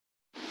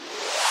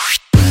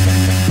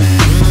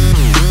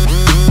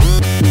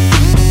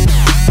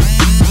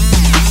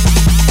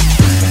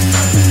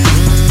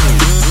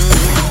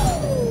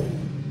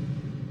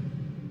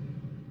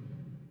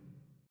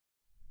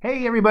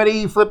Hey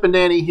everybody, Flip and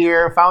Danny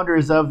here,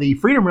 founders of the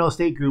Freedom Real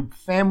Estate Group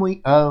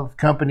family of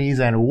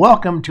companies, and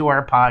welcome to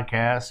our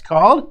podcast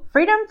called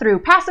Freedom Through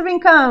Passive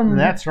Income.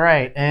 That's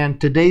right, and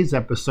today's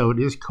episode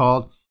is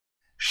called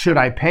Should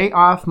I Pay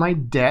Off My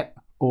Debt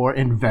or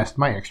Invest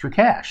My Extra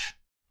Cash?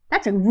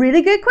 That's a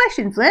really good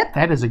question, Flip.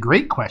 That is a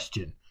great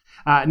question.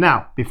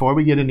 Now, before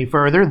we get any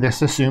further,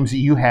 this assumes that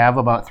you have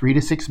about 3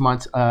 to 6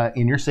 months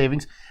in your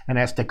savings, and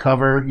that's to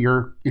cover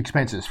your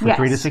expenses for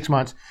 3 to 6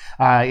 months.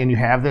 And you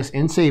have this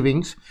in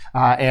savings,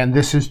 and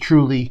this is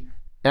truly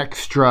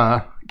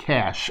extra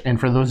cash. And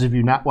for those of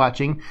you not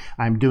watching,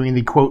 I'm doing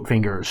the quote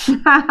fingers.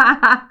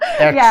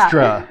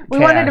 Extra We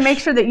cash. wanted to make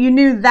sure that you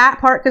knew that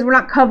part because we're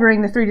not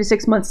covering the 3 to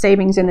 6 months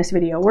savings in this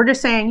video. We're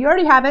just saying you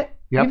already have it.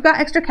 Yep. You've got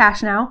extra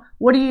cash now.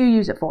 What do you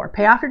use it for?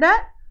 Pay off your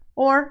debt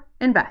or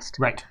invest?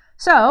 Right.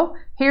 So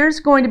here's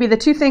going to be the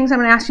two things I'm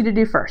going to ask you to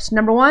do first.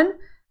 Number one,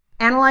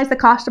 analyze the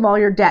cost of all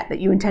your debt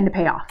that you intend to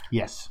pay off.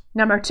 Yes.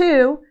 Number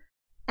two,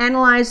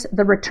 analyze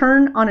the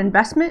return on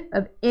investment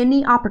of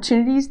any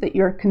opportunities that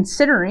you're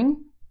considering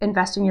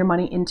investing your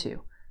money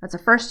into. That's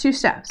the first two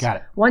steps. Got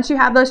it. Once you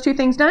have those two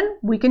things done,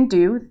 we can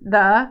do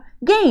the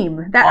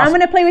game that Awesome. I'm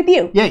going to play with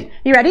you. Yay.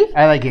 You ready?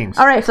 I like games.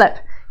 All right, Flip.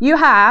 You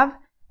have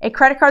a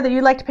credit card that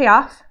you'd like to pay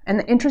off, and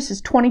the interest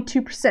is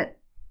 22%.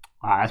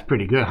 Wow, that's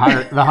pretty good.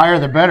 The higher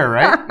the better,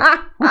 right?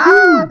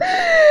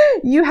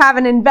 You have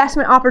an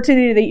investment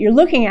opportunity that you're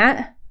looking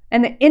at,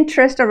 and the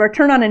interest or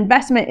return on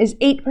investment is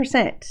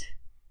 8%.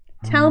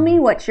 Tell me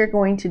what you're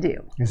going to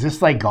do. Is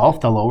this like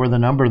golf? The lower the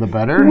number, the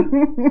better?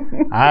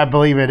 I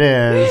believe it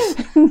is.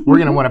 We're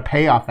going to want to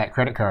pay off that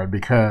credit card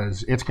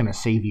because it's going to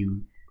save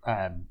you,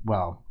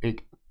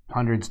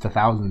 hundreds to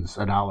thousands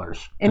of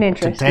dollars. In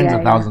interest. To tens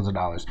of thousands of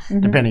dollars,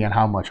 depending on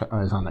how much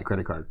is on that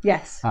credit card.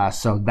 Yes.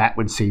 So that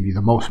would save you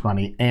the most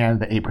money, and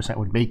the 8%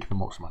 would make the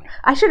most money.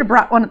 I should have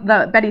brought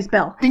the Betty's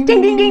Bell. Ding,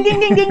 ding, ding, ding, ding,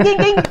 ding, ding, ding,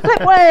 ding.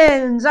 Flip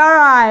wins. All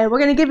right. We're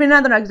going to give you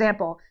another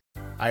example.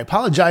 I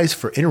apologize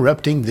for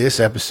interrupting this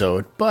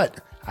episode,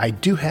 but I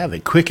do have a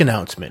quick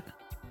announcement.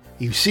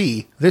 You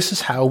see, this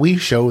is how we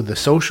show the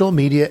social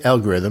media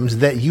algorithms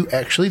that you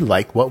actually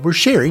like what we're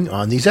sharing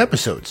on these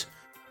episodes.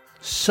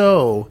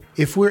 So,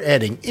 if we're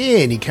adding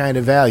any kind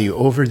of value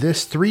over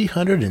this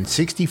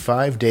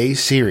 365-day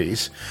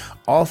series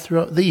all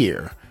throughout the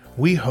year,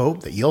 we hope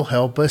that you'll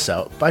help us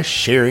out by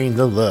sharing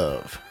the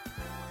love.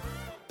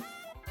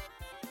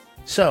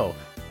 So,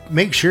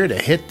 make sure to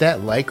hit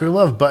that like or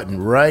love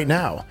button right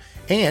now.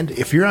 And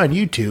if you're on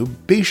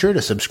YouTube, be sure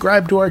to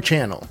subscribe to our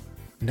channel.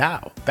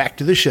 Now, back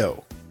to the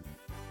show.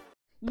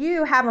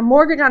 You have a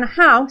mortgage on a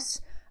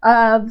house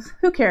of,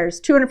 who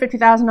cares,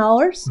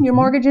 $250,000. Your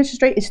mortgage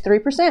interest rate is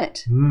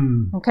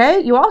 3%. Okay.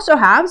 You also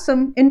have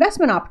some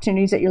investment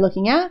opportunities that you're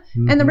looking at,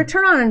 and the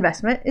return on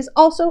investment is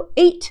also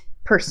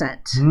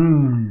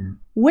 8%.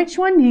 Which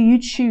one do you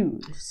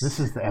choose? This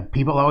is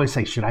people always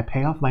say, should I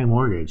pay off my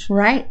mortgage?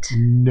 Right.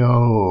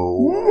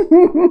 No,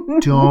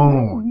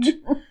 don't.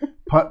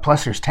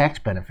 Plus, there's tax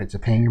benefits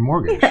of paying your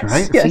mortgage,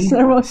 right? Yes,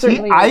 there most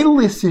certainly I is.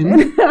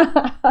 listened.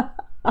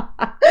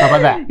 How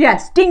about that?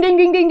 Yes. Ding, ding,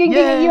 ding, ding, ding,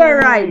 Yay. ding. You are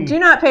right. Do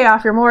not pay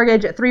off your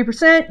mortgage at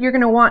 3%. You're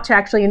going to want to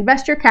actually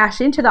invest your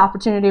cash into the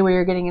opportunity where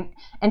you're getting an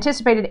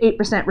anticipated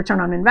 8% return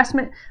on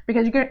investment,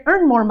 because you're going to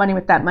earn more money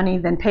with that money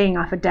than paying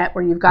off a debt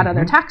where you've got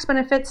other tax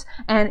benefits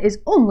and is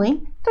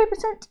only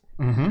 3%.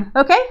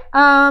 Okay.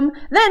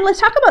 Then let's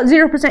talk about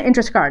 0%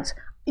 interest cards.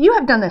 You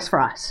have done this for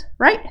us,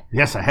 right?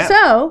 Yes, I have.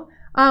 So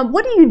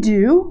what do you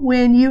do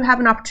when you have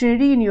an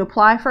opportunity and you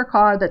apply for a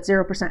card that's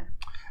 0%?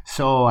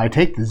 So I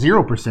take the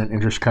 0%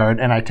 interest card,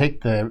 and I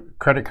take the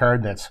credit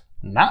card that's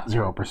not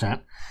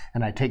 0%,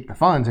 and I take the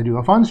funds. I do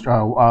a funds,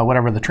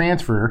 whatever the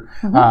transfer,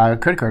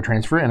 credit card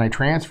transfer, and I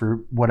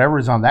transfer whatever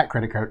is on that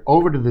credit card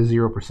over to the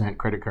 0%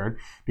 credit card,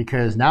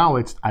 because now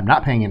I'm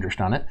not paying interest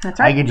on it. That's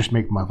right. I can just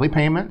make monthly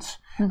payments,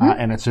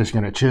 and it's just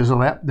going to chisel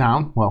that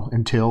down,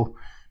 until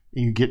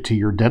you get to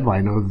your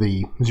deadline of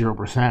the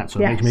 0%. So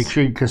make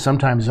sure, because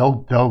sometimes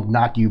they'll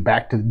knock you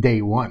back to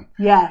day one.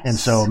 Yes. And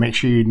so make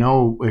sure you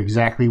know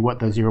exactly what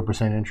the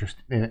 0% interest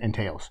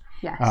entails.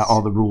 Yes.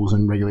 All the rules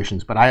and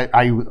regulations. But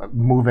I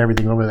move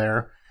everything over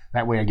there.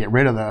 That way I get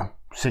rid of the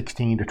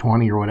 16 to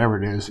 20 or whatever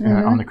it is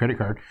on the credit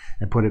card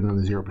and put it on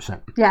the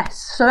 0%.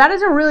 Yes. So that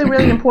is a really,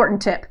 really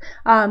important tip.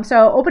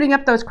 So opening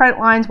up those credit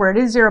lines where it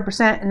is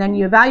 0%, and then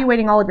you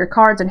evaluating all of your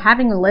cards and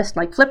having a list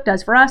like Flip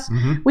does for us.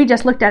 We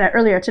just looked at it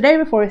earlier today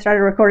before we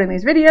started recording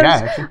these videos.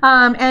 Yeah,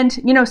 and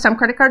some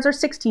credit cards are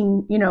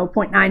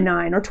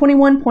 16.99 or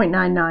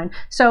 21.99.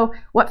 So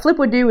what Flip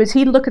would do is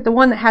he'd look at the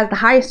one that has the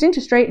highest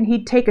interest rate, and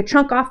he'd take a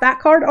chunk off that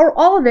card or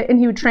all of it, and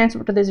he would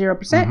transfer it to the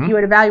 0%. He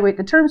would evaluate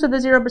the terms of the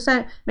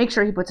 0%, make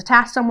sure he puts a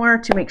task somewhere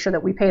to make sure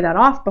that we pay that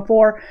off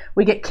before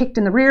we get kicked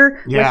in the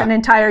rear with an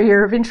entire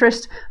year of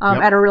interest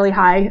at a really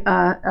high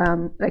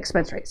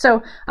expense rate.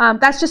 So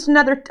that's just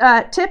another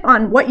tip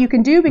on what you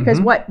can do, because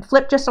what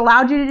Flip just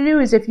allowed you to do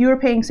is if you were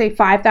paying, say,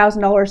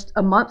 $5,000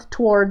 a month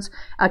towards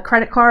a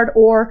credit card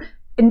or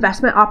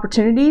investment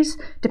opportunities,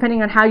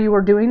 depending on how you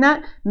were doing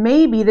that,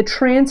 maybe the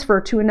transfer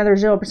to another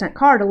 0%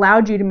 card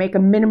allowed you to make a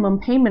minimum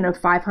payment of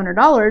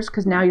 $500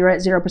 because now you're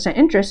at 0%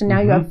 interest, and now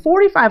you have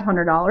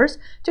 $4,500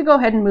 to go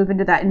ahead and move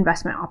into that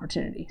investment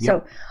opportunity. Yep.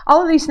 So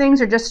all of these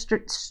things are just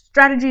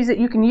strategies that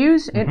you can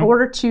use in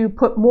order to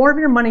put more of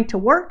your money to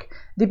work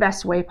the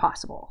best way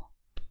possible.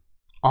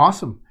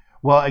 Awesome.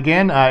 Well,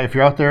 again, if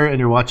you're out there and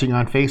you're watching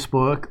on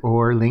Facebook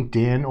or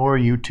LinkedIn or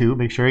YouTube,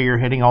 make sure you're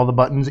hitting all the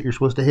buttons that you're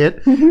supposed to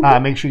hit.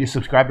 Make sure you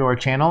subscribe to our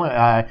channel.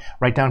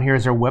 Right down here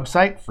is our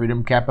website,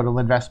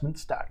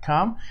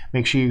 freedomcapitalinvestments.com.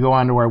 Make sure you go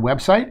onto our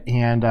website,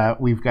 and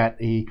we've got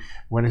the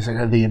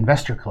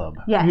Investor Club.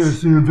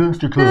 Yes, the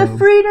Investor Club. The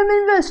Freedom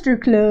Investor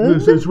Club.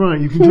 Yes, that's right.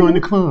 You can join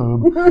the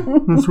club.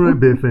 That's right,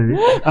 Biffy.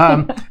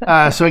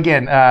 So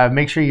again,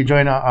 make sure you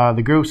join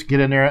the groups. Get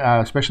in there,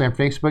 especially on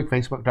Facebook,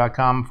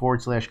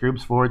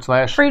 facebook.com/groups/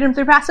 Freedom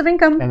Through Passive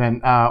Income. And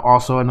then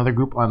also another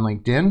group on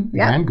LinkedIn.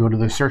 Yeah. And go to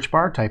the search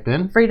bar, type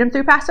in Freedom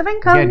Through Passive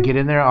Income. Again, get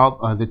in there.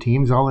 All the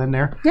team's all in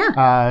there.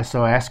 Yeah.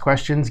 So ask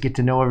questions, get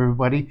to know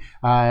everybody.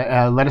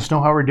 Let us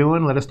know how we're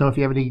doing. Let us know if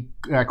you have any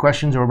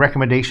questions or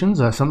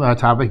recommendations, some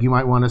topic you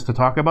might want us to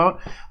talk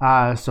about.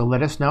 So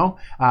let us know.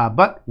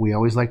 But we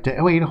always like to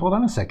wait. Hold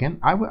on a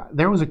second.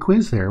 There was a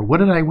quiz there. What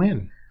did I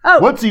win? Oh,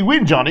 what's he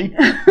win, Johnny?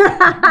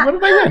 What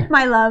did I win?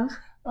 My love.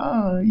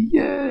 Oh,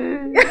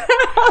 yay.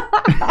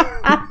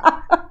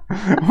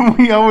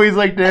 We always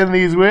like to end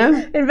these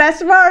with invest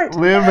smart,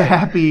 live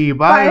happy.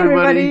 Bye,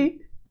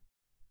 everybody.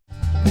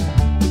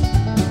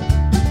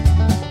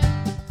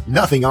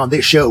 Nothing on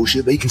this show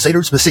should be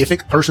considered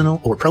specific,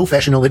 personal, or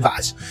professional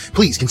advice.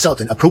 Please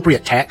consult an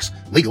appropriate tax,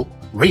 legal,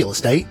 real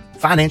estate,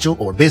 financial,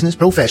 or business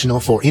professional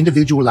for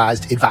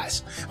individualized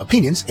advice.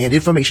 Opinions and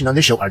information on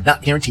this show are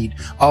not guaranteed.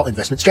 All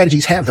investment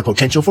strategies have the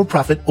potential for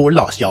profit or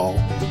loss, y'all.